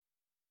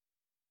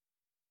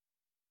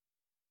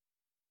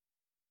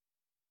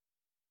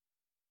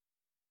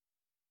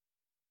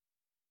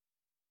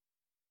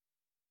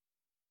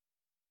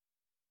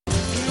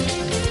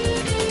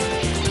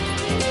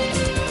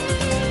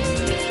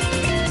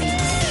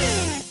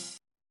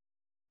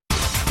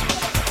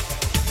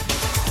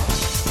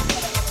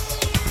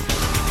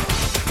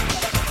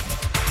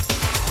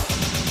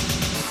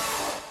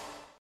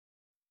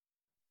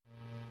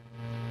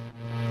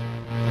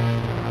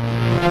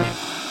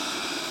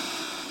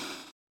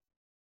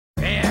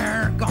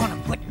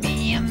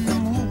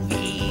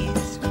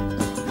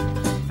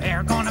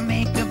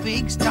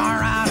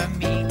star out of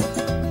me.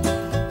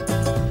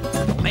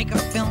 They'll make a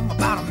film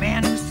about a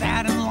man who's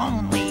sad and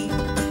lonely,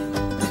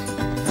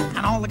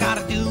 and all I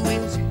gotta do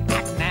is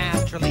act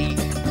naturally.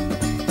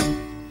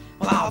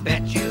 Well, I'll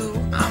bet you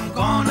I'm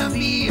gonna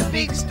be a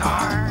big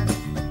star.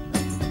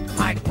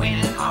 Might win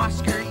an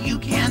Oscar, you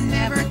can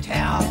never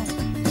tell.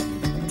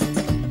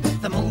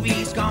 The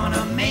movie's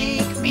gonna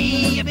make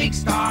me a big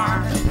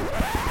star.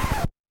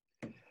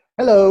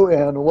 Hello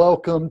and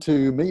welcome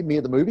to Meet Me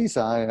at the Movies.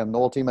 I am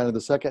Noel T. Manning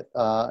II,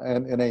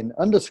 and in an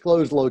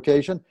undisclosed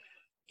location,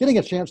 getting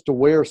a chance to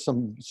wear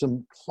some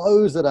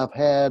clothes that I've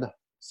had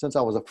since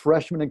I was a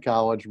freshman in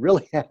college.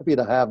 Really happy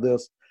to have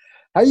this.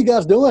 How you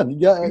guys doing?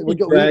 Yeah,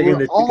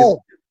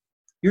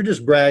 you're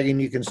just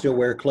bragging you can still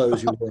wear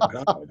clothes you wore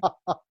in college.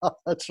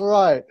 That's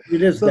right.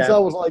 It is since that. I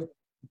was like,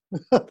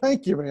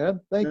 thank you,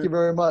 man. Thank you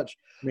very much.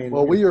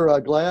 Well, we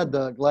are glad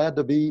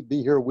to be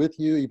here with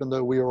you, even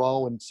though we are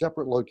all in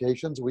separate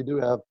locations. We do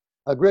have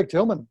Greg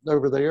Tillman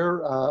over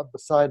there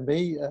beside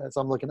me as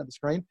I'm looking at the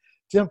screen.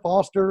 Tim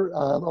Foster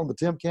on the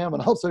Tim Cam,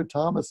 and also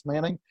Thomas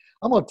Manning.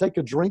 I'm going to take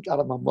a drink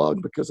out of my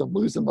mug because I'm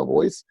losing my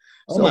voice.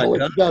 So I'll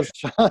let you guys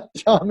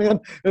chime in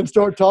and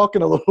start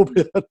talking a little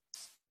bit.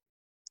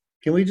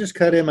 Can we just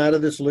cut him out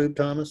of this loop,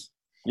 Thomas?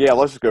 Yeah,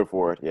 let's just go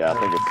for it. Yeah,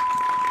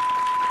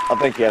 I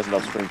think he has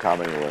enough screen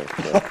time anyway.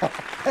 So.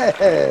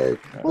 Hey,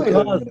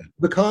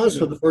 because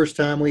for the first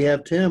time we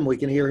have Tim, we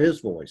can hear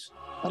his voice.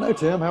 I know,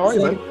 Tim. How are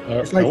you?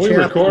 It's Are we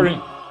recording?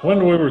 When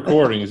are we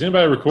recording? Is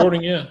anybody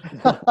recording yet?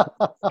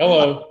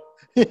 Hello.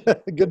 Yeah,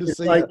 good to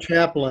see you. Like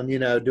Chaplin,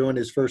 doing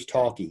his first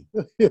talkie.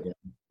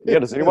 Yeah,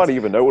 does anybody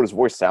even know what his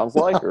voice sounds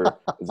like, or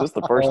is this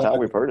the first time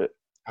we've heard it?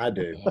 I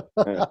do.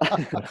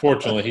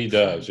 Unfortunately, he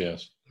does.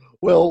 Yes.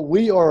 Well,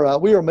 we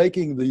are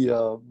making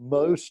the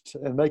most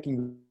and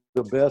making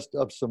the best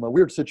of some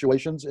weird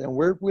situations, and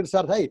we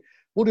decided, hey,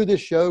 we'll do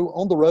this show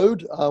on the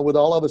road with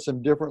all of us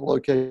in different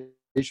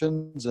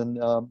locations,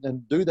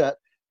 and do that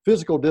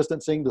physical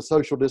distancing, the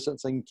social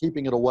distancing,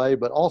 keeping it away,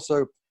 but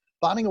also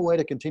finding a way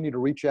to continue to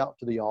reach out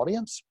to the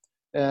audience.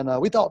 And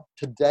we thought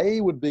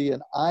today would be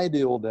an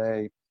ideal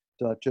day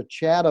to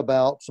chat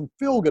about some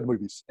feel-good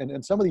movies,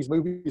 and some of these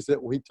movies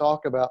that we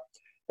talk about,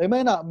 they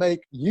may not make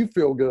you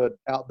feel good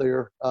out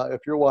there if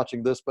you're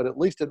watching this, but at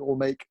least it will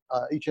make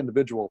each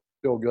individual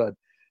feel good.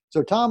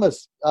 So,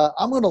 Thomas,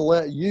 I'm going to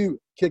let you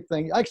kick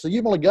things. Actually,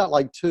 you've only got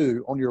like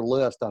 2 on your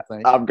list, I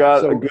think. I've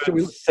got a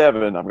good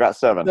 7. I've got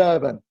 7.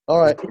 7. All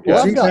right.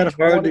 Well, is it kind of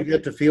hard to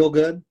get to feel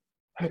good?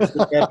 Is it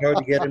kind of hard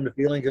to get into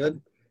feeling good?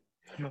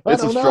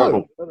 It's a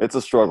struggle. It's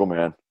a struggle,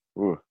 man.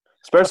 Ooh.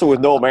 Especially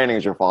with Noel Manning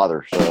as your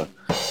father. So.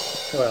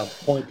 Well,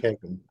 point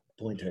taken.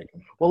 Point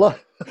taken. Well,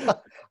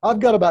 I've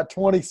got about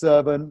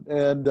 27.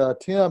 And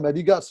Tim, have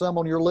you got some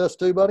on your list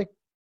too, buddy?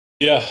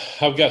 Yeah,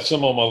 I've got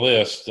some on my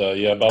list.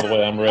 Yeah, by the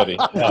way, I'm ready.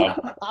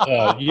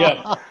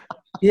 Yeah.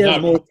 He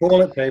has more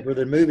toilet paper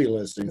than movie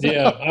listings.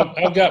 Yeah,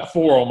 I've got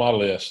 4 on my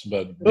list,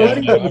 but yeah,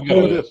 I've got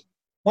a list.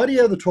 Why do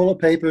you have the toilet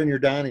paper in your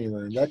dining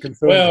room? That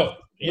concerns me.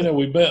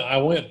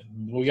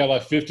 We got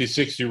like 50,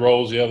 60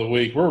 rolls the other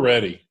week. We're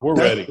ready. We're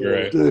ready,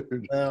 Greg.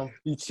 Dude. Well,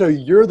 so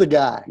you're the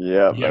guy.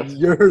 Yeah.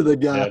 You're the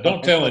guy. Yeah,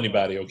 don't tell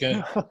anybody,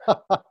 okay?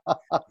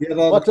 You have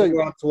all the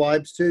Clorox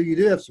wipes too? You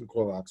do have some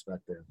Clorox back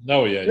there.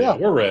 No, yeah.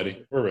 We're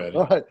ready. We're ready.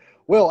 All right.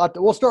 Well,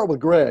 we'll start with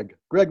Greg.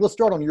 Greg, let's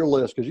start on your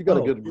list because you got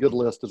a good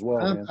list as well,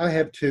 man. I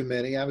have too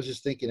many. I was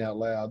just thinking out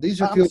loud. These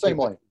are the same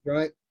way,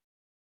 right?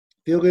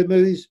 Feel-good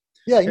movies?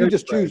 Yeah, you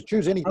just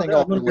choose anything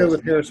off the list. I'm going to go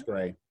with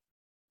Hairspray,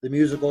 the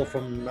musical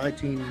from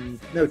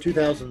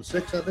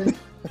 2006, I think.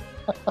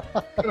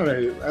 I don't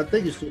know. I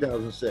think it's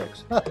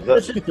 2006.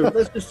 That's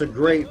just a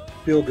great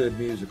feel-good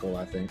musical,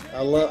 I think.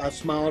 I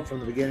smiled from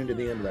the beginning to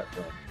the end of that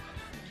film.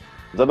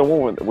 Is that the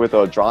one with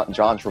John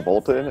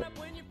Travolta in it?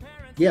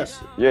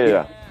 Yes.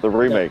 Yeah. The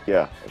remake,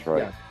 yeah. That's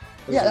right.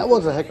 Yeah, that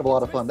was a heck of a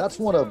lot of fun. That's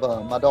one of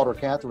my daughter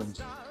Catherine's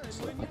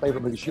my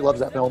favorite movie. She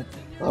loves that film.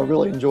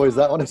 Really enjoys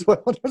that one as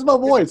well. There's my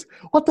voice.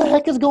 What the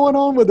heck is going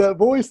on with that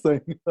voice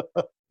thing?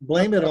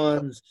 Blame it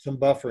on some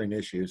buffering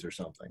issues or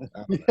something.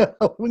 Yeah,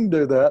 we can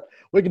do that.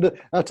 We can do.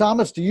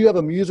 Thomas, do you have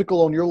a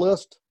musical on your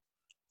list?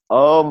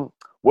 Well,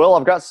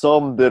 I've got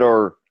some that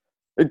are.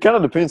 It kind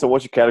of depends on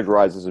what you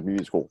categorize as a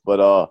musical,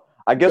 but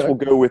I guess we'll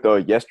go with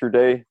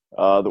Yesterday,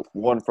 the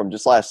one from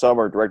just last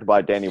summer, directed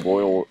by Danny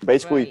Boyle.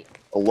 Basically,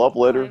 a love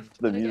letter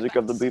to the music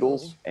of the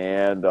Beatles,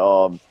 and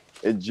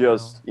it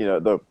just,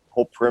 the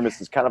whole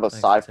premise is kind of a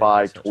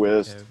sci-fi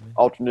twist,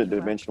 alternate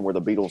dimension where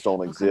the Beatles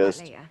don't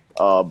exist,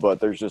 but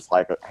there's just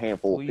like a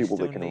handful of people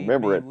that can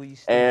remember it,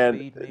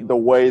 and the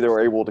way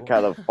they're able to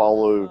kind of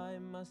follow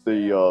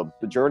the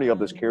journey of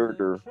this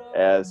character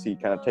as he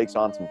kind of takes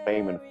on some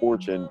fame and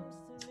fortune,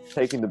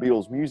 taking the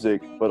Beatles'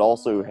 music, but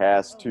also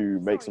has to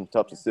make some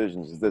tough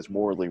decisions. Is this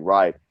morally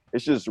right?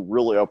 It's just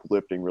really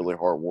uplifting, really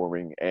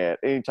heartwarming, and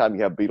anytime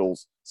you have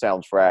Beatles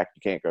soundtrack,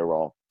 you can't go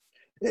wrong.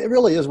 It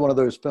really is one of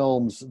those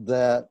films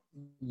that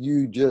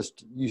you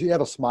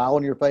have a smile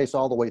on your face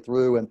all the way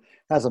through and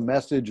has a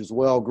message as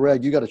well.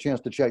 Greg, you got a chance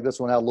to check this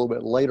one out a little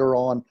bit later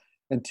on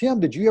And Tim,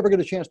 did you ever get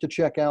a chance to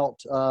check out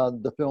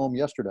the film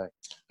yesterday?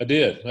 I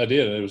did.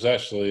 It was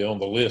actually on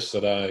the list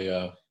that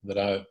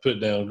I put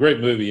down. Great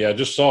movie. Yeah, I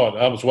just saw it.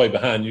 I was way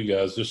behind you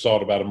guys. Just saw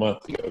it about a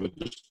month ago. But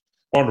just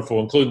wonderful,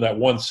 including that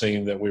one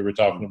scene that we were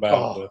talking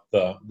about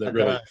that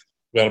really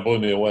kind of blew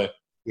me away.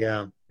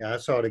 Yeah, I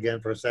saw it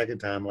again for a second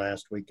time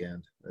last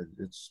weekend.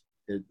 It's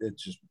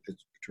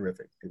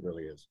terrific. It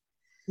really is.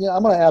 Yeah,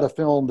 I'm going to add a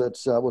film that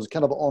was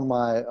kind of on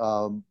my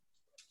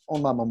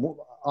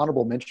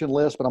honorable mention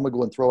list, but I'm going to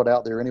go and throw it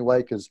out there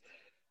anyway because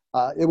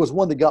it was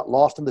one that got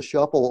lost in the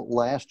shuffle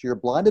last year.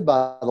 Blinded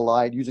by the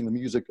Light, using the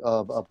music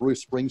of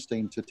Bruce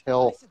Springsteen to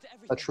tell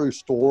a true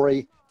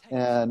story.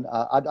 And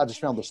I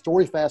just found the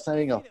story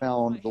fascinating. I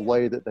found the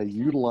way that they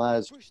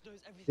utilized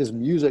his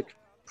music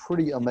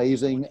pretty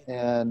amazing,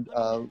 and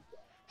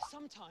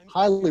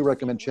highly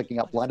recommend checking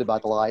out Blinded by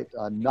the Light.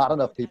 Not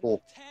enough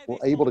people were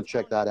able to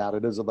check that out.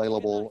 It is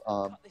available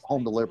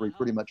home delivery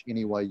pretty much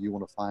any way you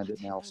want to find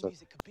it now. So,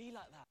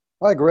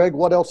 all right, Greg,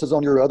 what else is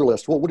on your other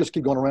list? We'll just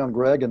keep going around,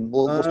 Greg, and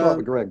we'll start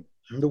with Greg.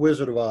 The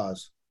Wizard of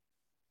Oz.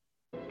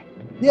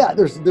 Yeah,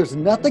 there's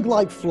nothing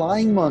like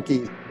Flying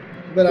Monkey.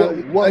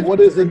 But what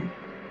is it?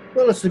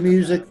 Well, it's the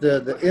music,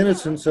 the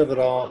innocence of it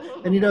all.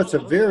 And, it's a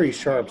very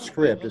sharp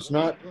script. It's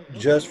not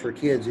just for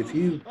kids. If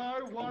you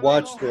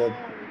watch the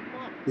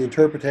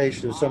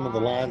interpretation of some of the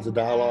lines of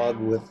dialogue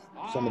with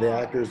some of the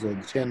actors, the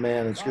Tin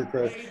Man and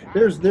Scarecrow,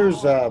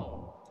 there's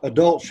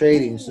adult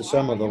shadings to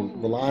some of the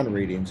line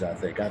readings, I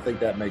think. I think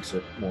that makes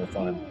it more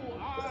fun.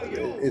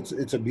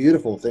 It's a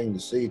beautiful thing to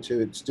see, too.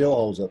 It still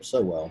holds up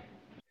so well.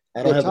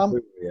 I don't have the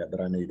movie yet,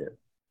 but I need it.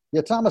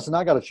 Yeah, Thomas and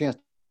I got a chance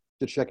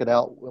to check it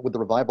out with the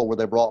revival where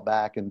they brought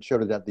back and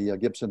showed it at the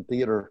Gibson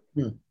Theater.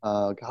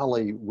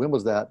 Golly, when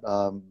was that?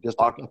 Just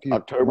a few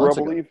October, months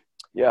I ago. believe.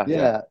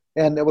 Yeah.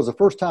 And it was the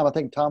first time I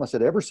think Thomas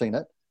had ever seen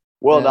it.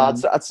 Well, no,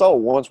 I saw it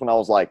once when I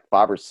was like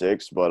 5 or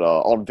 6, but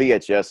on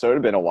VHS, so it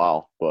had been a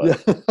while. But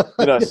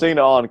seeing it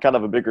on kind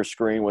of a bigger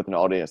screen with an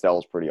audience, that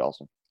was pretty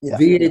awesome. Yeah.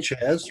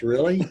 VHS,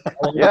 really?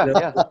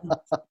 Yeah.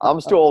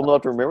 I'm still old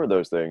enough to remember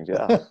those things.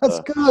 Yeah,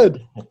 that's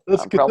good.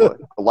 That's good. Probably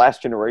the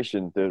last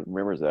generation that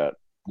remembers that.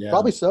 Yeah.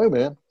 Probably so,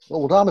 man.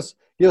 Well, Thomas,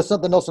 you have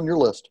something else on your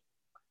list?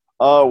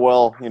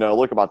 Well,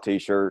 look at my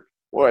T-shirt.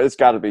 Well, it's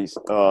got to be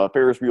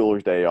Ferris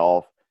Bueller's Day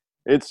Off.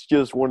 It's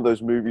just one of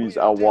those movies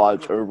I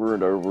watch over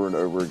and over and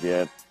over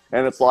again.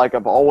 And it's like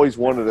I've always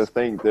wanted to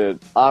think that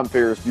I'm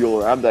Ferris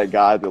Bueller. I'm that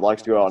guy that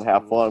likes to go out and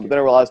have fun. But then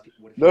I realized,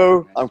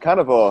 no, I'm kind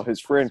of his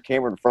friend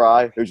Cameron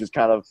Fry, who's just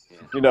kind of,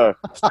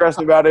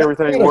 stressing about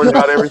everything, worried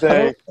about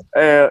everything,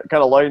 and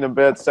kind of laying in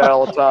bed sad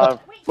all the time.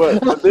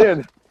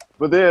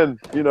 But then,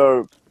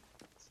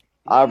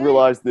 I've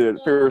realized that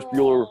Ferris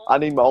Bueller, I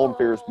need my own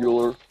Ferris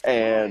Bueller,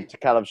 and to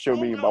kind of show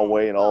me my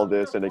way in all of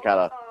this, and to kind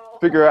of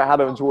figure out how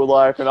to enjoy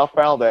life. And I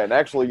found that. And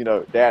actually,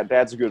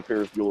 Dad's a good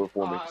Ferris Bueller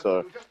for me.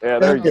 So, yeah,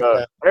 there you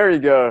go. There you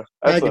go.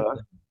 Thank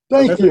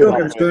you. you. It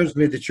concerns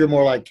me that you're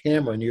more like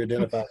Cameron. You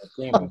identify with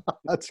Cameron.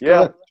 That's good.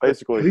 Yeah,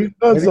 basically.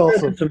 That's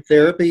awesome. Some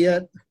therapy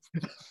yet?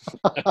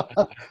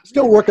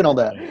 Still working on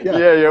that.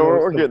 Yeah,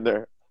 we're getting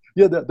there.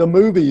 Yeah, the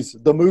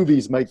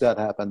movies make that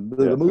happen.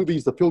 The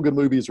movies, the feel-good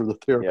movies, or the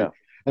therapy. Yeah.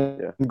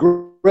 And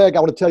Greg, I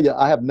want to tell you,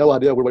 I have no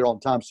idea where we're on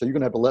time, so you're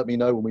going to have to let me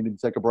know when we need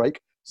to take a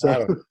break. So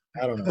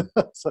I don't know.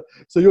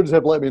 so you'll just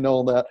have to let me know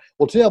on that.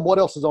 Well, Tim, what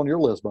else is on your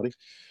list, buddy?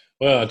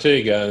 Well, I'll tell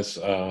you guys,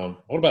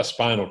 what about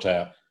Spinal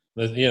Tap?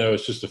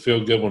 It's just a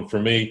feel-good one for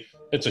me.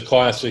 It's a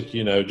classic,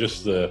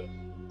 just the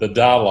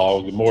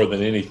dialogue more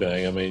than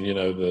anything. I mean,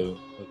 the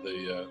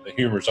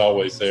humor's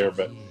always there,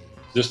 but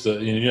just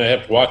you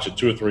have to watch it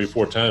 2 or 3 or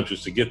 4 times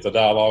just to get the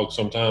dialogue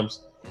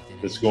sometimes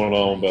that's going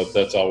on, but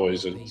that's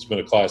always it's been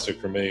a classic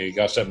for me.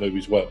 Gosh, that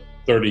movie's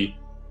 30,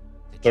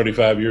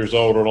 35 years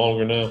old or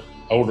longer now.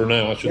 Older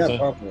now, I should think.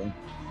 Probably.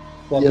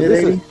 Well,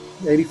 this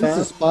 85.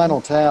 is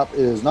Spinal Tap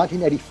is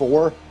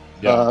 1984.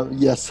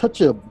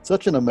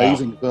 Such an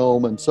amazing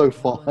film and so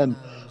fun.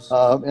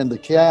 And the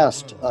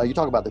cast, you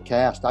talk about the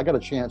cast. I got a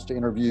chance to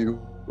interview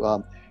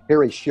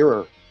Harry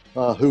Shearer,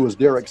 who was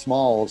Derek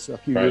Smalls a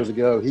few years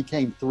ago. He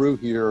came through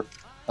here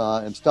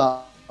and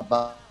stopped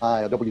by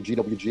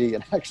WGWG,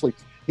 and actually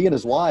he and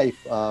his wife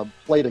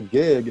played a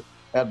gig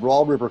at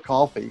Broad River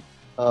Coffee.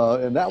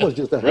 And that was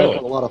just a heck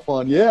of a lot of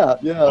fun. Yeah.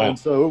 Wow. And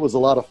so it was a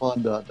lot of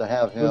fun to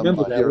have him.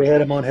 Remember that? We had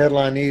him on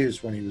Headline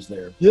News when he was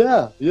there.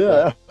 Yeah.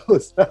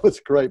 That was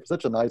great.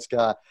 Such a nice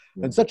guy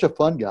and such a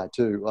fun guy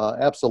too.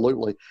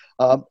 Absolutely.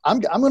 I'm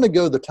going to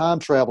go the time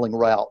traveling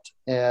route,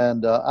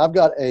 and I've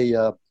got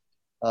I'm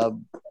going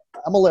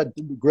to let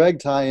Greg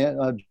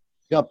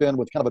jump in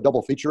with kind of a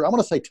double feature. I'm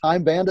going to say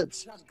Time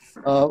Bandits.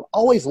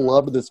 Always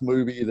loved this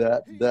movie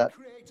that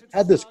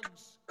had this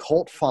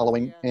cult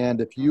following,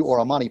 and if you are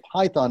a Monty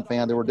Python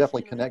fan, there were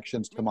definitely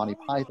connections to Monty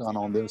Python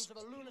on this.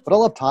 But I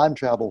love time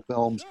travel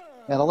films,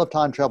 and I love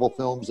time travel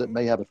films that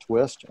may have a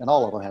twist, and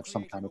all of them have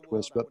some kind of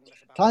twist. But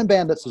Time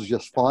Bandits is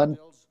just fun.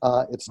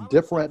 It's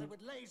different,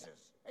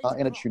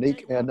 and it's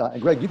unique. And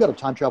Greg, you got a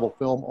time travel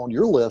film on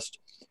your list.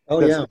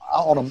 Oh, yeah.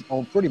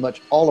 On pretty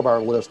much all of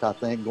our list, I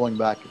think, going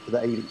back to the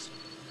 80s.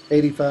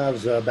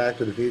 85's Back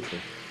to the Future.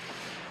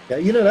 Yeah,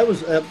 you know,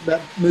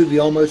 that movie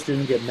almost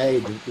didn't get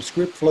made. The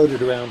script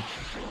floated around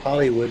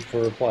Hollywood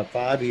for what,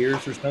 5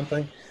 years or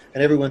something,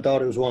 and everyone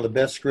thought it was one of the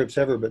best scripts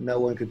ever, but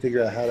no one could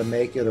figure out how to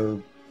make it or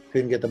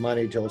couldn't get the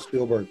money until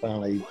Spielberg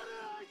finally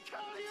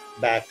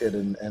backed it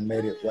and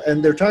made it.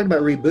 And they're talking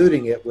about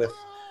rebooting it with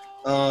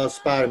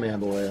Spider-Man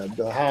boy,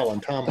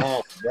 Tom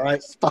Holland,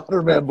 right?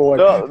 Spider-Man boy.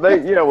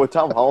 No, with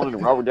Tom Holland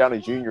and Robert Downey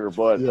Jr.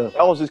 But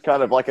that was just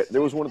kind of like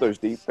there was one of those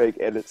deep fake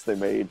edits they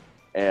made,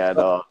 and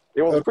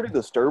it was pretty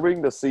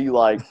disturbing to see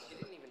like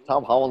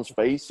Tom Holland's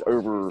face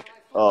over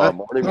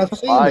Marty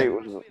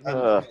McFly.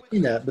 I've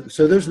seen that, but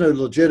so there's no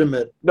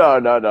legitimate. No,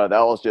 that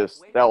was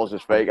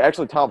just fake.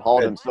 Actually, Tom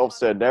Holland himself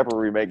said never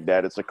remake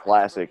that. It's a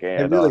classic,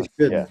 and really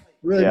shouldn't.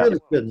 Really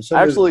shouldn't.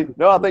 Actually,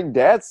 no, I think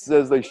Dad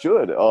says they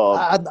should.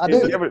 I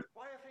do.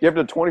 Give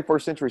it a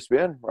 21st century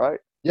spin, right?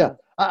 Yeah,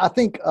 I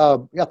think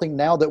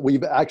now that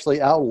we've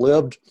actually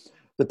outlived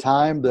the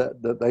time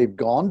that they've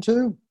gone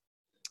to,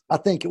 I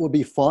think it would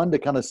be fun to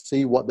kind of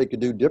see what they could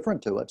do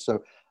different to it.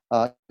 So,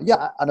 I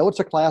know it's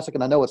a classic,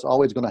 and I know it's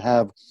always going to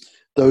have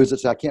those that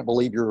say, I can't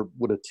believe you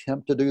would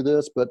attempt to do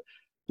this, but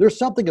there's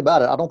something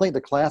about it. I don't think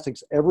the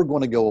classic's ever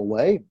going to go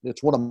away.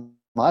 It's one of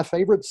my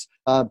favorites.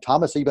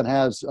 Thomas even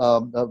has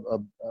a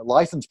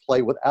license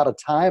plate without a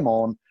time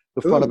on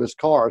the front of his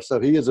car. So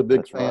he is a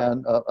big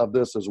fan of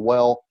this as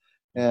well.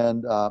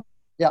 And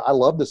I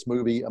love this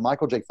movie.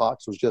 Michael J.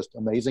 Fox was just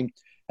amazing.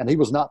 And he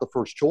was not the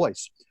first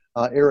choice.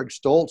 Eric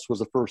Stoltz was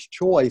the first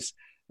choice.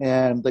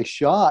 And they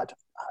shot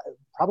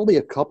probably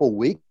a couple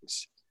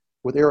weeks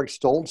with Eric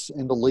Stoltz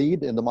in the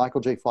lead and the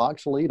Michael J.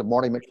 Fox lead and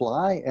Marty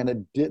McFly. And it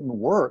didn't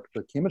work.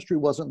 The chemistry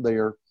wasn't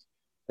there.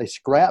 They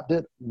scrapped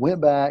it,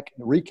 went back,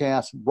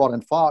 recast, brought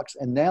in Fox.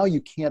 And now you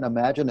can't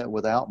imagine it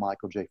without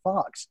Michael J.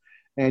 Fox.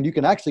 And you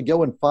can actually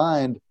go and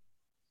find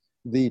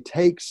the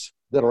takes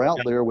that are out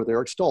there with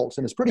Eric Stoltz.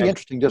 And it's pretty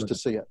interesting just to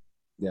see it.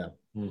 Yeah,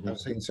 I've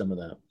seen some of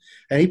that.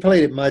 And he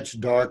played it much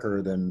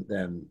darker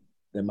than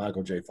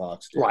Michael J.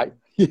 Fox did. Right.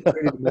 Yeah.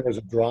 More as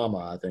a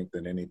drama, I think,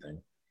 than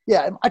anything.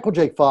 Yeah, and Michael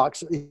J.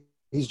 Fox,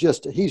 he's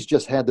just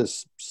had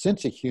this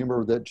sense of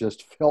humor that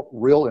just felt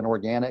real and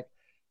organic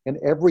in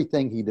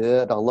everything he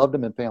did. I loved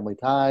him in Family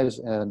Ties,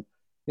 and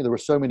there were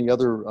so many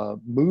other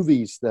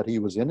movies that he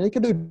was in. And he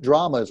could do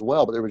drama as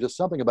well, but there was just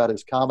something about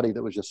his comedy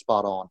that was just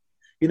spot on.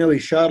 He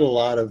shot a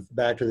lot of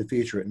Back to the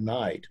Future at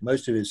night.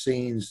 Most of his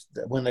scenes,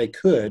 when they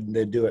could,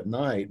 they'd do at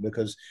night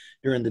because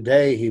during the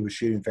day he was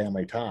shooting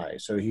Family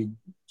Ties. So he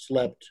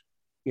slept,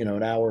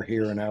 an hour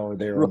here, an hour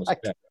there on the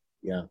set.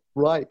 Yeah.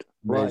 Right.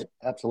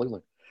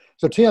 Absolutely.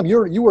 So Tim,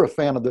 you were a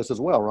fan of this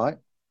as well, right?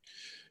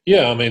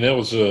 Yeah, I mean, that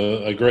was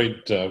a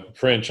great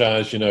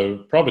franchise,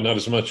 probably not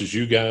as much as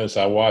you guys.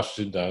 I watched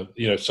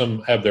it.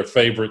 Some have their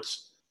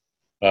favorites,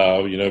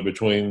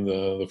 between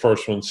the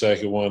first one,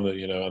 second one.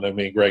 I know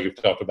me and Greg have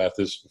talked about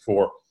this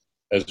before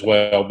as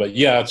well. But,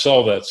 yeah, I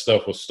saw that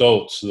stuff with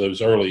Stoltz,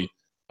 those early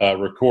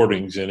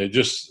recordings, and it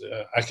just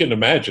I couldn't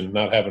imagine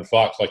not having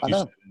Fox, like you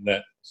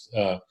said,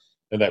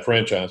 in that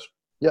franchise.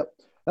 Yep.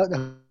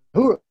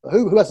 Who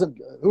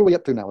are we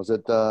up to now? Is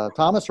it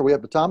Thomas? Are we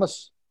up to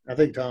Thomas? I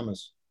think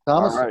Thomas.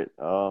 Thomas? All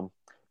right.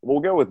 We'll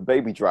go with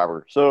Baby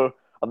Driver. So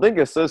I think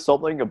it says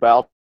something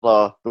about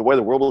the way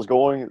the world is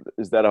going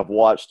is that I've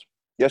watched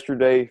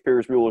Yesterday,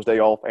 Ferris Bueller's Day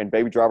Off, and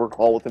Baby Driver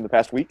all within the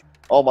past week.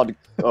 All my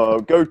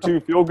go-to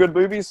feel-good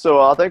movies. So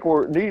I think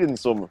we're needing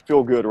some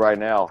feel-good right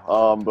now.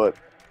 But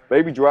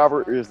Baby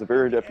Driver is the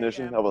very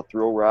definition of a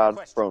thrill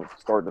ride from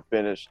start to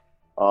finish.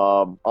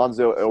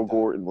 Ansel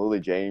Elgort and Lily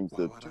James,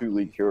 the two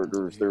lead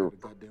characters,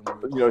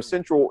 their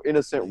central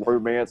innocent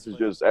romance is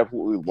just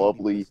absolutely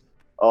lovely.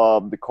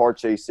 The car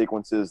chase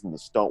sequences and the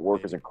stunt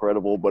work is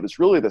incredible, but it's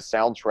really the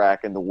soundtrack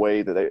and the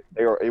way that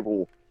they are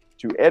able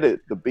to edit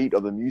the beat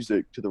of the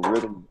music to the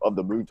rhythm of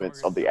the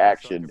movements of the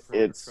action.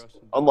 It's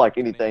unlike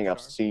anything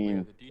I've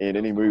seen in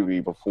any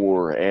movie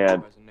before,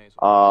 and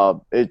I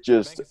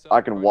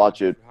can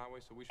watch it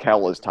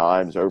countless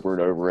times over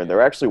and over, and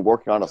they're actually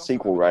working on a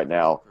sequel right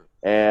now,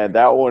 and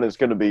that one is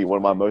going to be one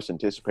of my most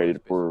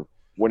anticipated for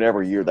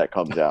whenever year that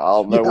comes out.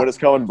 I don't know when it's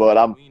coming, but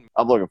I'm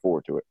looking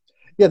forward to it.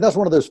 Yeah, that's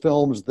one of those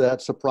films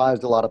that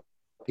surprised a lot of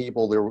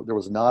people. There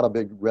was not a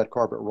big red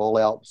carpet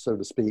rollout, so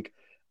to speak.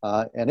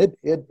 And it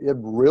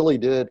really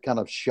did kind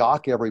of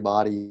shock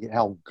everybody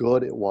how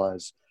good it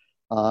was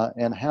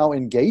and how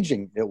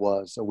engaging it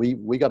was. So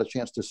we got a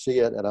chance to see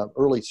it at an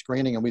early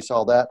screening, and we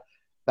saw that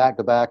back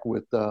to back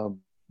with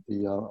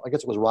I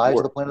guess it was Rise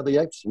of the Planet of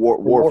the Apes? War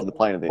for the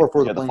Planet of the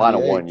Apes. The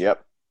final one,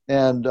 yep.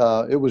 And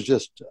it was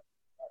just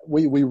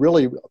we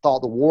really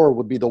thought the war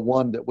would be the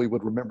one that we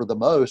would remember the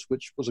most,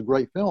 which was a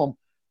great film,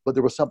 but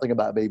there was something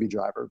about Baby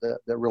Driver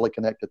that really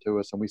connected to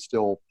us, and we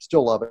still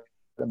love it.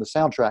 And the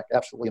soundtrack,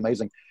 absolutely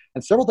amazing.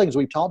 And several things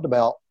we've talked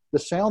about, the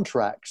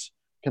soundtracks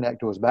connect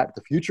to us. Back to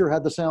the Future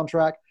had the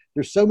soundtrack.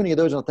 There's so many of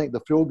those, and I think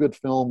the feel-good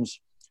films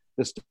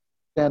that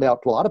stand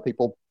out to a lot of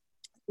people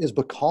is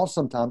because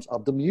sometimes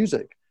of the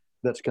music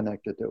that's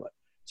connected to it.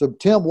 So,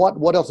 Tim,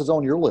 what else is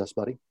on your list,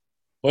 buddy?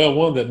 Well,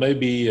 one that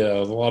maybe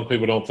a lot of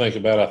people don't think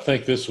about, I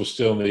think this was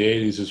still in the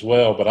 80s as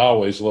well, but I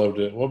always loved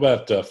it. What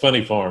about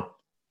Funny Farm?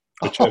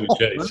 with Chevy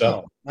Chase.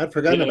 Wow. I'd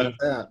forgotten you know, about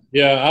that.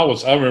 Yeah,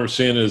 I remember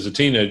seeing it as a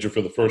teenager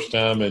for the first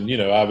time, and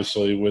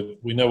obviously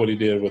we know what he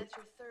did with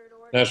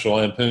National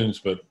Lampoons,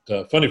 but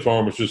Funny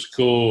Farm was just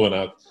cool,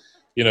 and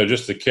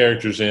just the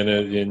characters in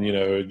it,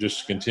 and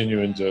just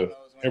continuing to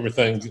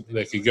everything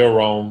that could go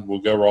wrong will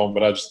go wrong.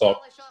 But I just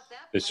thought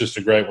it's just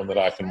a great one that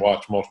I can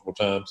watch multiple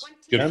times.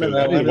 Good feeling.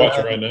 I need to watch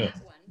it right now.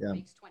 Yeah.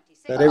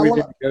 That everything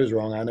that goes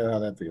wrong, I know how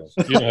that feels.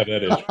 You know how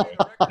that is, right?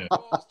 Yeah.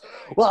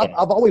 Well,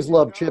 I've always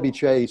loved Chevy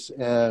Chase,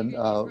 and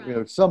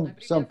some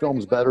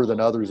films better than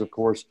others, of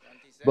course.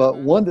 But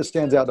one that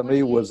stands out to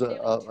me was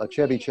a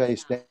Chevy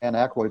Chase, Dan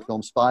Aykroyd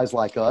film, Spies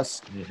Like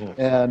Us,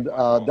 and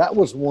that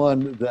was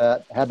one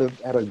that had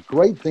a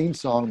great theme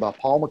song by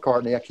Paul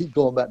McCartney. I keep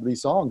going back to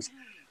these songs,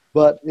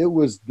 but it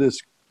was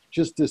this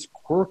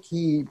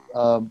quirky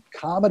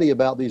comedy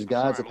about these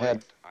guys that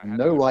had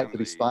no right to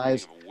be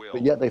spies,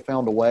 but yet they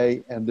found a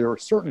way. And there are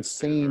certain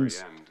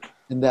scenes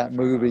in that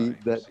movie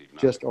that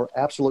just are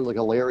absolutely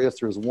hilarious.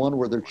 There's one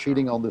where they're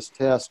cheating on this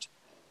test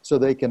so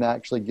they can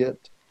actually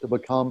get to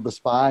become the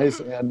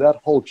spies, and that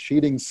whole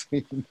cheating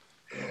scene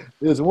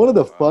is one of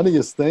the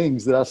funniest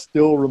things that I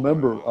still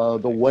remember.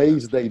 The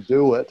ways they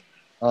do it.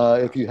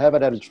 If you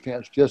haven't had a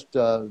chance, just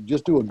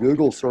do a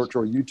Google search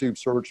or a YouTube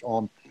search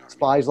on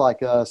Spies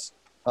Like Us,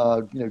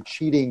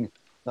 cheating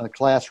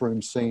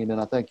classroom scene,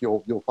 and I think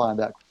you'll find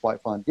that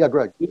quite fun. Yeah,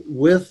 Greg.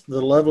 With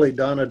the lovely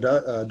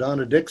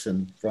Donna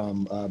Dixon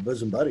from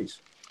Bosom Buddies,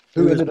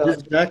 who ended up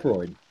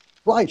Aykroyd.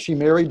 Right, she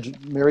married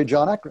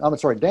John Aykroyd. I'm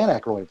sorry, Dan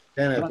Aykroyd.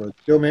 Dan Aykroyd,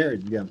 still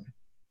married. Yeah.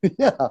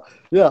 Yeah.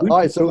 All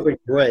right, so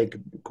break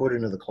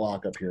according to the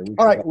clock up here.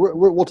 All right,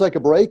 we'll take a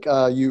break.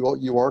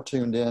 You are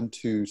tuned in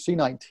to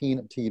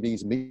C19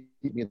 TV's Meet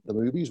Me at the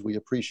Movies. We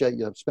appreciate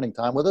you spending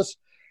time with us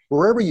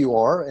wherever you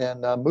are,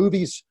 and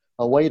movies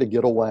a way to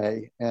get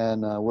away.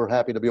 And we're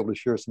happy to be able to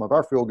share some of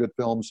our feel-good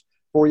films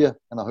for you,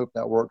 and I hope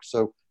that works.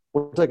 So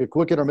we'll take a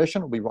quick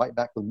intermission. We'll be right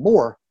back with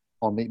more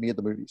on Meet Me at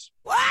the Movies.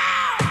 Wow,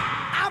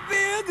 I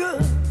feel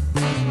good.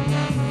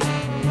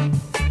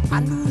 I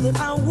knew that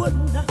I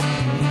wouldn't.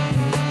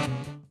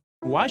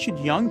 Why should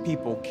young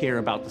people care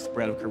about the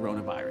spread of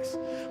coronavirus?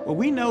 Well,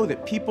 we know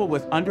that people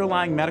with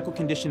underlying medical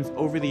conditions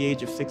over the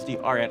age of 60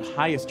 are at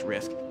highest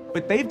risk,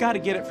 but they've got to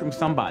get it from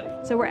somebody.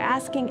 So we're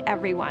asking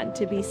everyone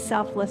to be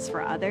selfless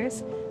for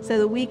others so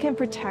that we can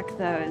protect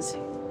those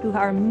who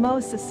are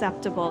most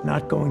susceptible.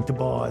 Not going to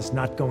bars,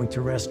 not going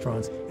to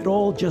restaurants. It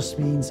all just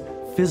means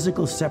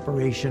physical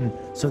separation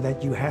so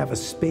that you have a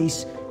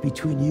space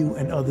between you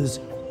and others.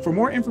 For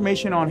more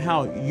information on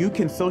how you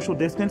can social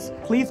distance,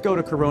 please go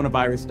to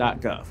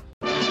coronavirus.gov.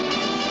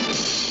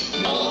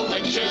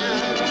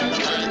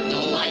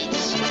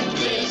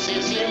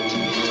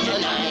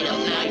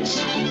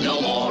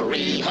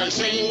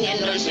 Rehearsing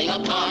and nursing a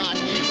part.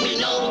 We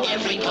know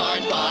every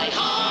card by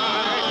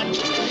heart.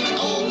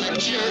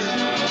 Overture,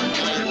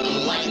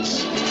 curtain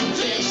lights.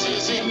 This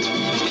is it.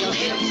 We'll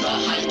hit the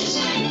heights.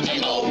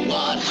 And oh,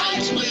 what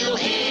heights we'll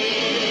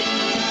hit.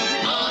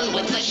 On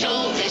with the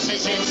show. This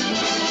is it.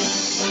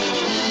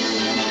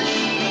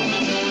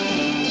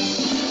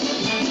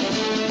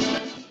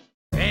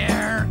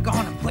 They're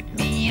gonna put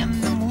me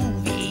in the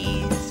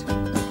movies.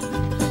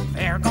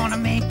 They're gonna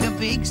make a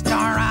big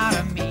star out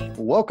of me.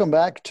 Welcome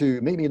back to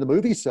Meet Me in the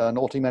Movies.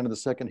 Noel T. Manning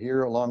II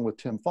here, along with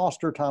Tim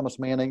Foster, Thomas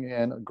Manning,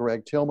 and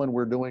Greg Tillman.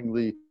 We're doing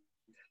the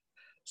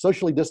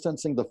socially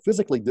distancing, the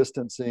physically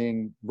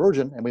distancing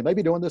version, and we may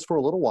be doing this for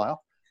a little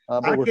while.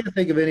 I can't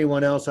think of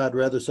anyone else I'd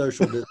rather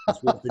social distance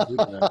with than you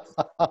guys.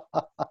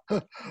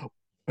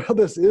 Well,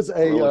 this is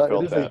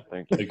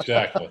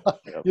Exactly.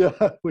 Yeah,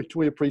 which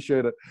we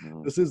appreciate it.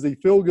 This is the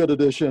feel-good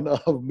edition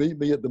of Meet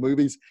Me at the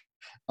Movies.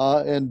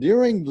 And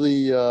during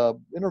the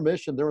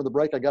intermission, during the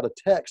break, I got a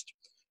text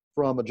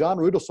from John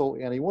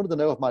Rudisell, and he wanted to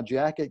know if my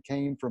jacket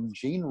came from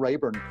Gene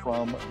Rayburn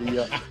from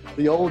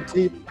the old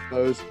TV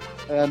shows.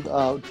 And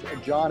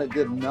John, it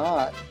did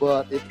not,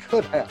 but it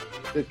could have.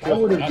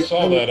 I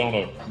saw that on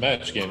a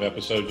Match Game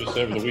episode just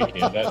over the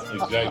weekend. That's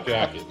the exact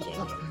jacket.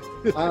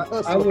 So.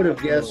 I would have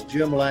guessed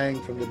Jim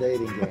Lang from The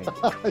Dating Game.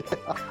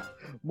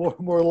 Yeah,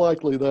 more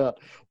likely that.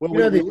 Well,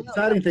 the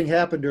exciting thing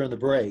happened during the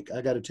break.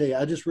 I got to tell you,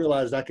 I just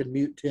realized I could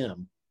mute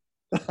Tim.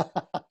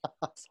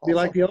 Be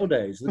like the old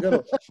days.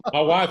 My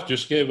wife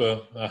just gave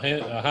a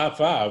high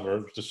five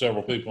to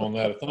several people on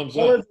that, a thumbs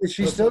up.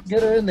 She still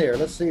get her in there.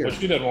 Let's see her. But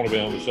she doesn't want to be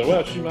on the show.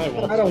 Well, she might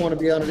want. I don't want to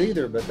be on it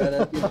either, but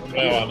that.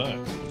 Well, I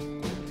know.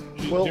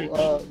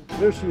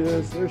 There she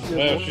is.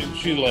 Well,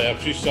 she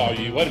left. She saw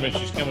you. Wait a minute,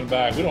 she's coming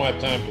back. We don't have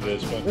time for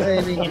this, but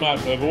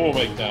we'll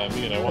make time.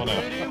 Why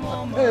not?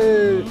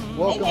 Hey,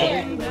 welcome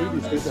to the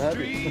movies. Good to have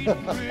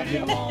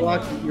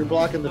you. You're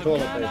blocking the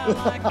toilet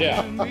paper.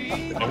 Yeah. I'm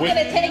going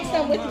to take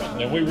some with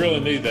me. And we really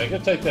need that. Go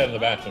take that in the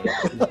bathroom.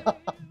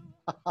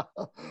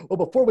 Well,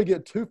 before we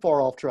get too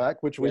far off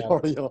track, which we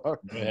already are,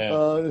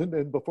 yeah.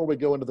 And before we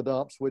go into the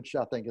dumps, which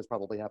I think is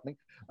probably happening,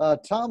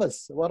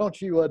 Thomas, why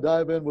don't you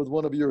dive in with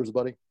one of yours,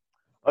 buddy?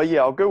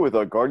 Yeah, I'll go with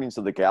Guardians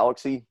of the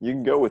Galaxy. You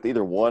can go with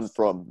either one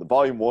from the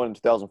Volume 1 in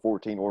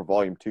 2014 or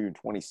Volume 2 in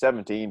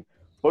 2017.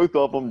 both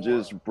of them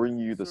just bring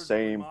you the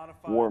same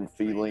warm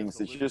feelings.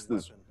 It's just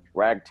this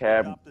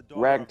ragtag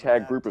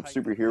group of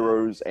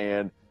superheroes,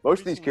 and most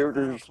of these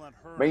characters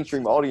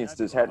mainstream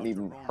audiences hadn't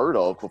even heard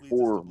of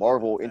before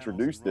Marvel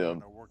introduced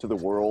them to the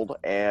world.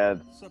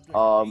 And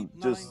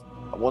just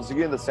once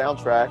again, the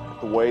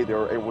soundtrack, the way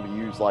they're able to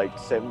use like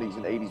 70s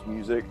and 80s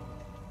music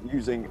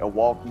using a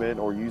Walkman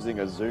or using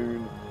a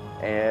Zune,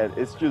 and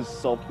it's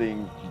just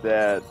something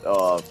that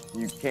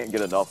you can't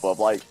get enough of.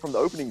 Like from the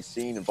opening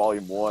scene in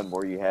Volume 1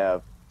 where you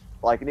have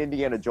like an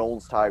Indiana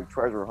Jones type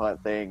treasure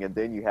hunt thing, and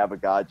then you have a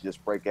guy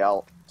just break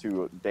out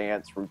to a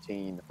dance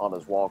routine on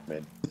his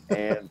Walkman.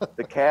 And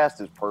the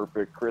cast is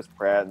perfect. Chris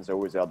Pratt and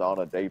Zoe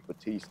Saldana, Dave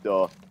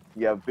Bautista.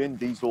 You have Vin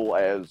Diesel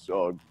as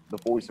the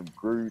voice of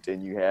Groot,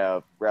 and you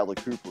have Bradley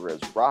Cooper as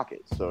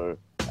Rocket. So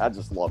I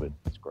just love it.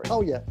 It's great.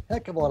 Oh, yeah.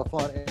 Heck of a lot of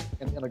fun.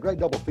 And a great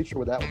double feature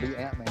with that would be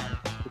Ant-Man.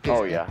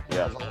 Oh, yeah.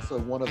 Yeah. Was also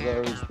one of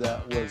those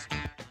that was,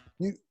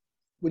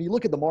 when you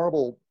look at the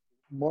Marvel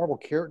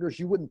characters,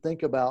 you wouldn't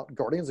think about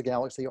Guardians of the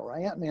Galaxy or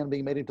Ant-Man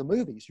being made into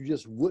movies. You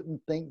just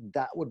wouldn't think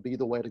that would be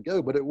the way to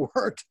go, but it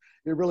worked.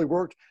 It really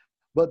worked.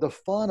 But the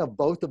fun of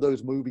both of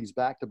those movies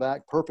back to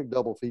back, perfect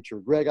double feature.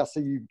 Greg, I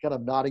see you kind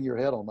of nodding your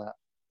head on that.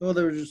 Well,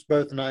 they were just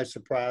both nice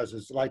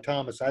surprises. Like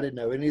Thomas, I didn't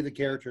know any of the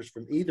characters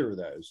from either of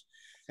those,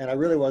 and I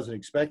really wasn't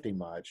expecting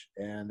much.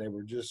 And they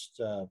were just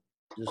the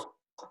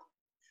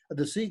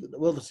sequel.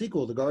 Well, the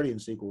sequel, the Guardian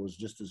sequel, was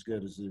just as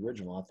good as the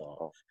original, I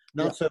thought.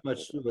 Not so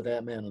much with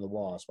Ant-Man and the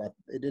Wasp.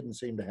 It didn't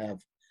seem to have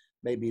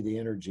maybe the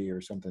energy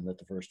or something that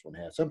the first one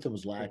had. Something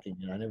was lacking,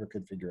 and I never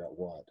could figure out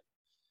what.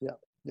 Yeah,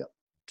 yeah.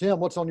 Tim,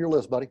 what's on your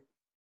list, buddy?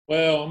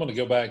 Well, I'm going to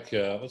go back.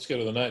 Let's go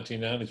to the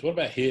 1990s. What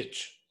about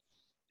Hitch?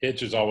 Hitch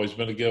has always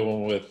been a good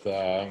one with,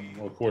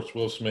 of course,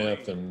 Will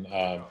Smith and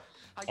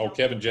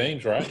Kevin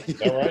James, right? Is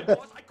that right?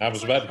 I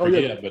was about to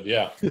forget, but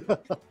yeah.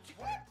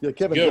 Yeah,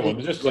 Kevin good James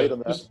one.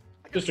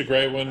 Just a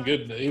great one.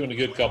 Good, even a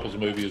good couples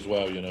movie as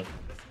well, you know.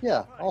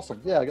 Yeah,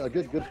 awesome. Yeah, a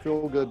good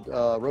feel-good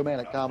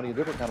romantic comedy, a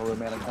different kind of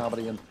romantic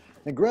comedy.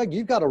 And Greg,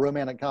 you've got a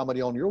romantic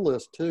comedy on your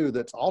list, too,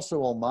 that's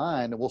also on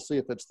mine, and we'll see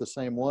if it's the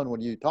same one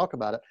when you talk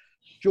about it.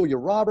 Julia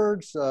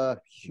Roberts,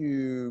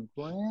 Hugh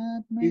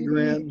Grant, maybe? Hugh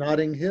Grant,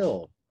 Notting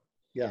Hill.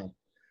 Yeah.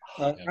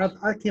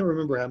 I can't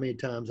remember how many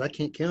times. I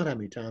can't count how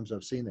many times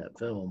I've seen that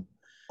film.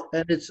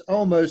 And it's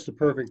almost a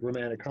perfect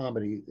romantic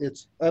comedy.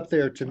 It's up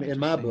there to me in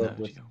my book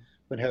with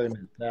When Harry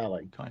Met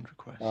Sally. Kind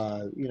request.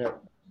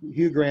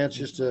 Hugh Grant's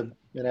just an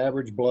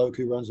average bloke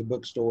who runs a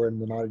bookstore in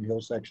the Notting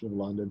Hill section of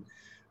London.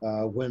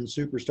 When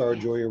superstar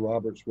Julia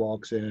Roberts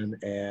walks in,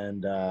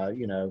 and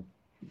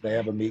they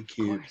have a meet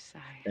cute,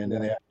 and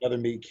then they have another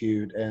meet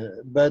cute,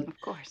 but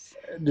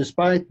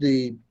despite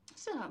the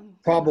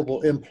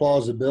probable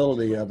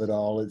implausibility of it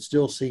all, it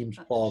still seems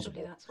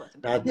plausible.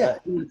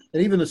 And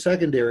even the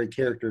secondary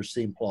characters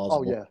seem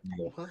plausible.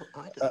 Oh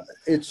yeah,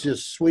 it's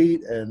just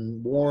sweet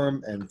and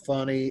warm and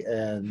funny,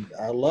 and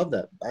I love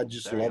that. I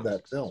just love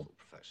that film.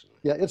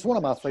 Yeah, it's one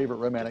of my favorite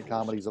romantic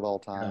comedies of all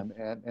time,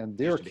 and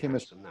their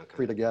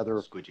chemistry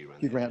together,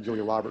 Hugh Grant,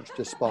 Julia Roberts,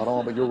 just spot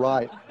on. But you're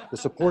right, the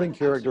supporting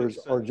characters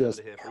are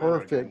just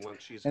perfect,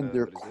 and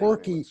they're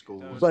quirky,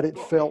 but it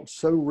felt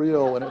so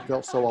real and it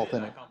felt so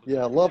authentic.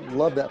 Yeah,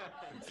 love that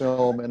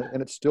film,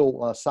 and it's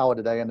still solid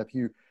today. And if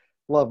you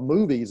love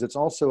movies, it's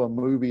also a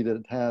movie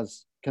that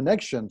has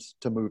connections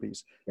to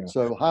movies. Yeah.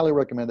 So highly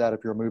recommend that if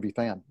you're a movie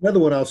fan. Another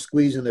one I'll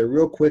squeeze in there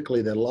real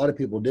quickly that a lot of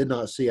people did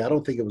not see. I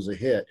don't think it was a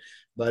hit,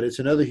 but it's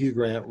another Hugh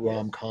Grant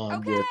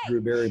rom-com with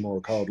Drew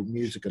Barrymore called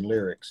Music and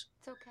Lyrics.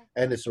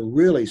 And it's a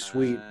really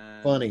sweet,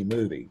 funny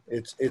movie.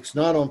 It's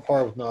not on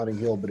par with Notting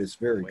Hill, but it's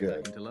very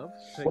good.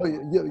 Well,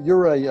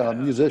 you're a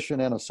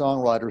musician and a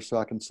songwriter, so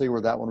I can see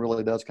where that one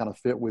really does kind of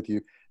fit with you.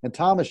 And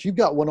Thomas, you've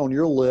got one on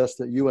your list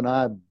that you and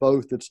I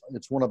both,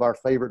 it's one of our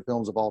favorite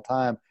films of all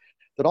time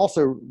that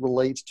also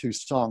relates to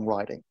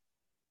songwriting.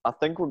 I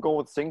think we're going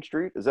with Sing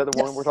Street. Is that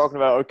the one we're talking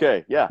about?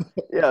 Okay, yeah.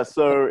 Yeah,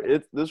 so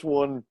this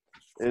one,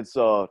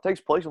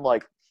 takes place in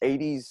like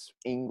 80s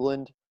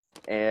England,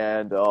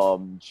 and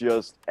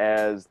just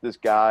as this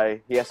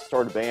guy, he has to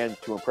start a band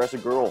to impress a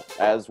girl,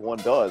 as one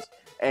does.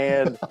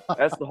 And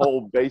that's the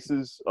whole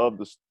basis of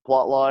the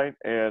plot line.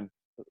 And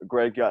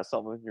Greg, got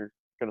something you're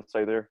going to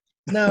say there?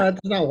 No, that's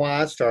not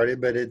why I started,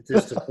 but it's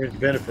just a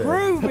benefit.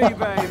 Groovy,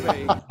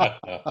 baby!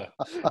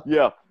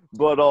 Yeah.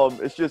 But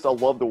it's just, I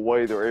love the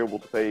way they're able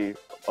to pay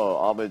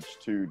homage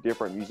to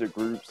different music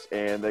groups,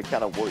 and they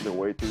kind of work their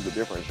way through the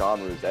different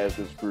genres as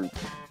this group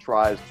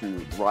tries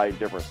to write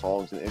different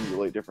songs and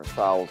emulate different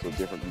styles of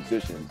different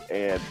musicians.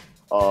 And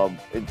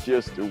it's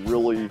just a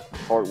really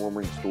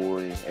heartwarming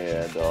story,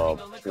 and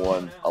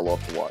one I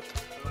love to watch.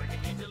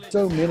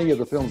 So many of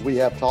the films we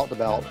have talked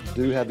about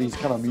do have these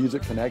kind of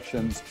music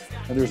connections,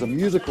 and there's a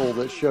musical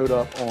that showed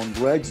up on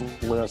Greg's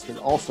list that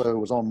also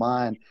was on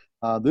mine.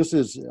 This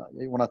is,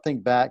 when I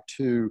think back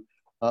to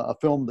a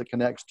film that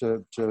connects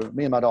to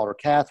me and my daughter,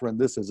 Catherine,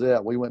 this is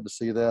it. We went to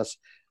see this,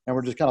 and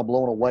we're just kind of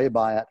blown away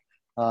by it.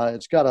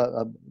 It's got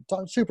a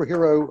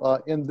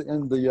superhero in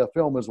the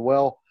film as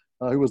well,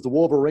 who was the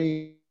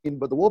Wolverine,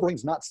 but the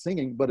Wolverine's not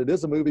singing, but it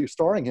is a movie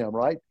starring him,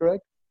 right, Greg?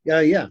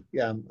 Yeah.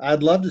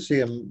 I'd love to see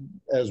him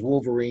as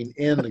Wolverine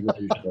in The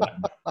Greatest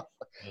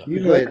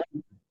Showman.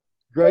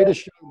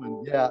 Greatest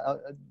Showman. Yeah,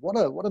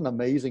 what an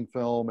amazing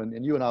film,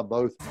 and you and I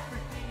both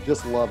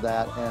just love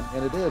that,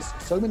 and it is.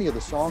 So many of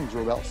the songs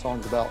are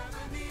songs about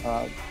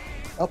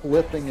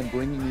uplifting and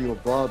bringing you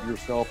above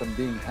yourself and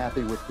being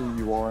happy with who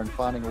you are and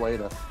finding a way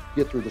to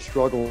get through the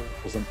struggles.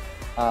 And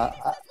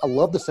I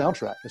love the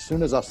soundtrack. As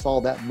soon as I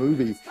saw that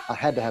movie, I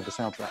had to have the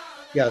soundtrack.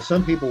 Yeah,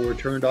 some people were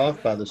turned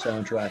off by the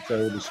soundtrack,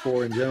 though, the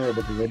score in general,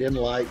 because they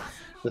didn't like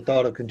the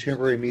thought of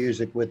contemporary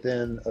music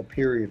within a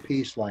period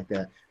piece like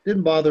that.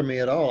 Didn't bother me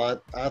at all.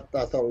 I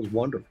thought it was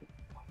wonderful.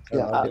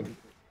 Yeah,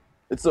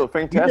 it's a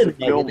fantastic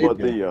film, but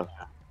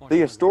the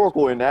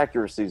historical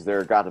inaccuracies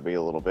there got to be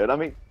a little bit. I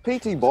mean,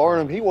 P.T.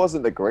 Barnum, he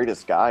wasn't the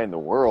greatest guy in the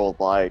world.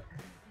 Like,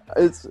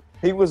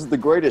 he was the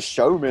greatest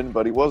showman,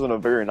 but he wasn't a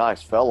very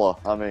nice fella.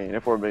 I mean,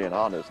 if we're being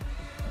honest.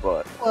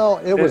 But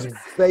it was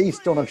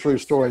based on a true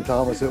story,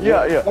 Thomas.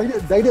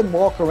 They didn't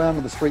walk around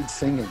in the streets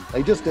singing.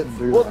 They just didn't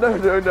do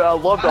that. No. I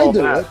loved all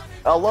that.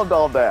 I loved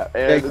all that,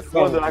 and it's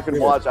one that I could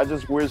watch. I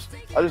just wish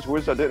I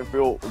didn't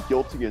feel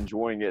guilty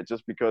enjoying it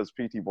just because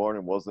P.T.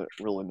 Barnum wasn't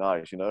really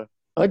nice, you know.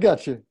 I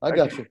got you. All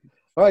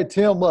right,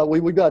 Tim.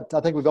 We got.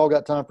 I think we've all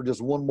got time for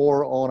just one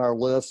more on our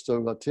list.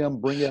 So, Tim,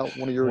 bring out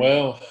one of your.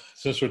 Well,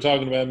 since we're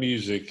talking about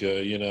music,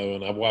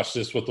 and I watched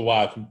this with the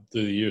wife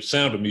through the years,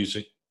 Sound of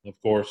Music, of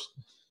course.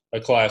 A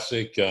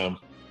classic.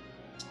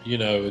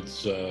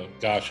 It's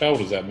gosh, how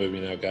old is that movie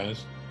now,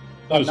 guys?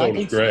 Not as old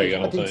as Greg, I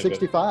don't think.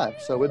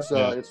 1965. So it's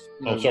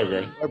sorry,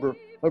 Greg.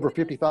 Over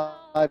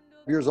 55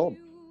 years old.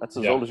 That's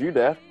as old as you,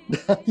 Dad.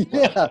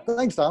 Yeah,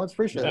 thanks, Thomas.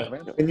 Appreciate it,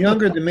 man. And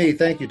younger than me.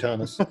 Thank you,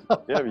 Thomas.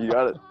 Yeah, you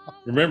got it.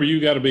 Remember, you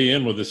got to be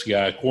in with this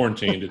guy,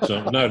 quarantined at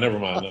some. No, never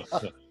mind.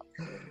 No.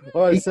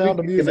 All right, Sound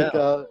of Music.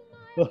 All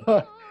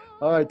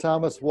right,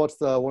 Thomas.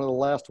 What's one of the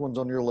last ones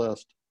on your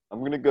list? I'm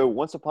going to go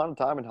Once Upon a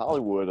Time in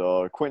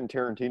Hollywood. Quentin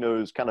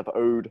Tarantino's kind of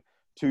ode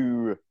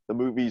to the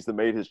movies that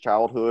made his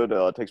childhood.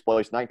 Takes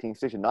place in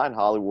 1969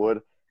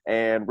 Hollywood.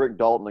 And Rick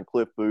Dalton and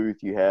Cliff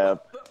Booth, you have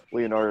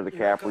Leonardo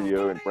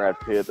DiCaprio and Brad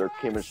Pitt. Their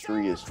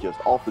chemistry is just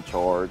off the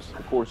charts.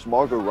 Of course,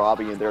 Margot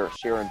Robbie and there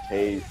Sharon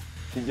Tate.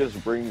 She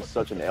just brings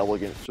such an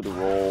elegance to the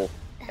role.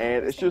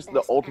 And it's just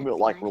the ultimate,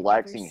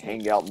 relaxing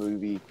hangout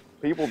movie.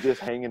 People just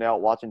hanging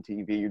out, watching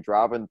TV,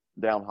 driving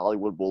down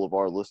Hollywood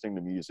Boulevard, listening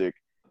to music.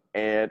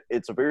 And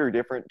it's a very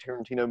different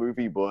Tarantino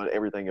movie, but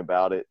everything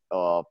about it,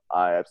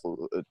 I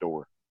absolutely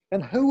adore.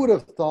 And who would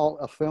have thought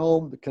a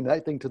film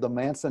connecting to the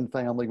Manson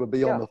family would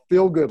be on the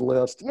feel-good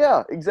list?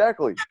 Yeah,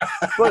 exactly.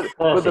 But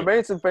the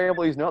Manson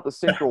family is not the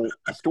central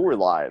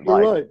storyline.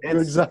 Right.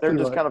 They're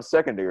just kind of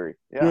secondary.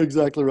 Yeah. You're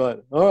exactly right.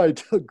 All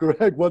right,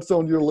 Greg, what's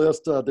on your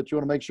list that you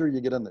want to make sure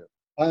you get in there?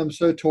 I'm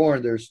so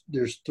torn. There's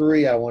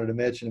three I wanted to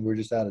mention, and we're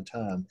just out of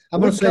time.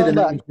 I'm going to say the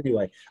names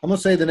anyway. I'm going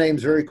to say the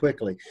names very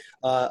quickly.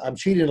 I'm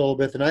cheating a little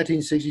bit. The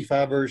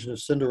 1965 version of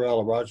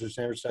Cinderella, Roger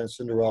Hammerstein's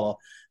Cinderella,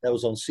 that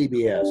was on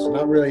CBS.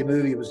 Not really a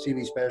movie. It was a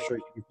TV special.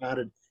 You can find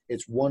it.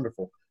 It's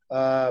wonderful.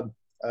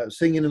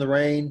 Singing in the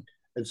Rain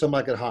and Some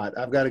Like It Hot.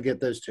 I've got to get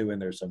those two in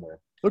there somewhere.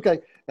 Okay,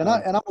 and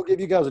I will give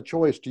you guys a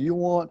choice. Do you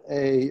want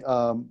a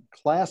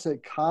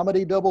classic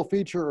comedy double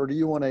feature, or do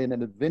you want an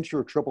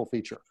adventure triple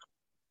feature?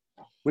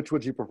 Which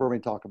would you prefer me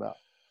to talk about?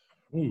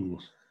 Ooh.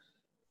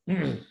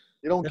 You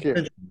don't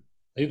care.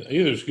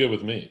 Either's good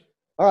with me.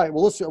 All right.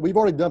 Well, we've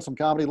already done some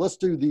comedy. Let's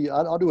do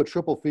I'll do a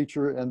triple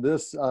feature, and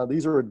these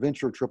are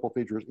adventure triple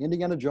features.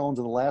 Indiana Jones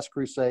and the Last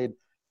Crusade,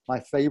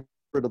 my favorite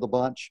of the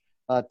bunch.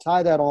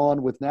 Tie that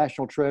on with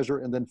National Treasure,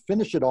 and then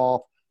finish it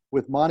off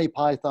with Monty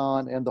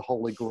Python and the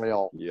Holy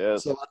Grail.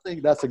 Yes. So I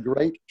think that's a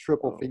great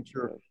triple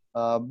feature.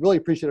 Really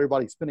appreciate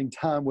everybody spending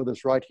time with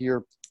us right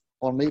here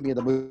on Meet Me in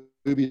the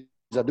Movies.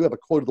 I do have a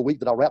quote of the week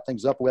that I'll wrap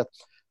things up with.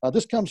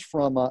 This comes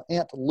from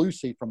Aunt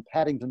Lucy from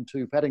Paddington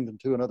 2. Paddington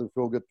 2, another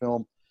feel-good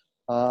film.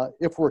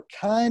 If we're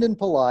kind and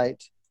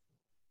polite,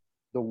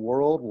 the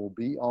world will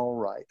be all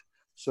right.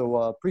 So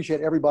appreciate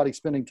everybody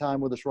spending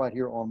time with us right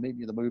here on Meet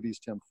Me in the Movies.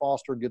 Tim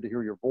Foster, good to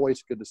hear your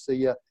voice. Good to see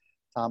you.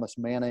 Thomas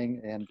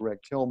Manning and Greg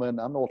Tillman.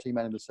 I'm Noel T.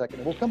 Manning II.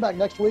 And we'll come back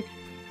next week,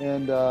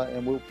 and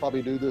we'll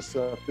probably do this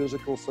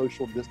physical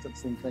social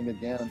distancing thing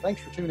again. And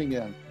thanks for tuning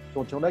in.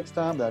 So until next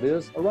time, that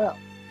is a wrap.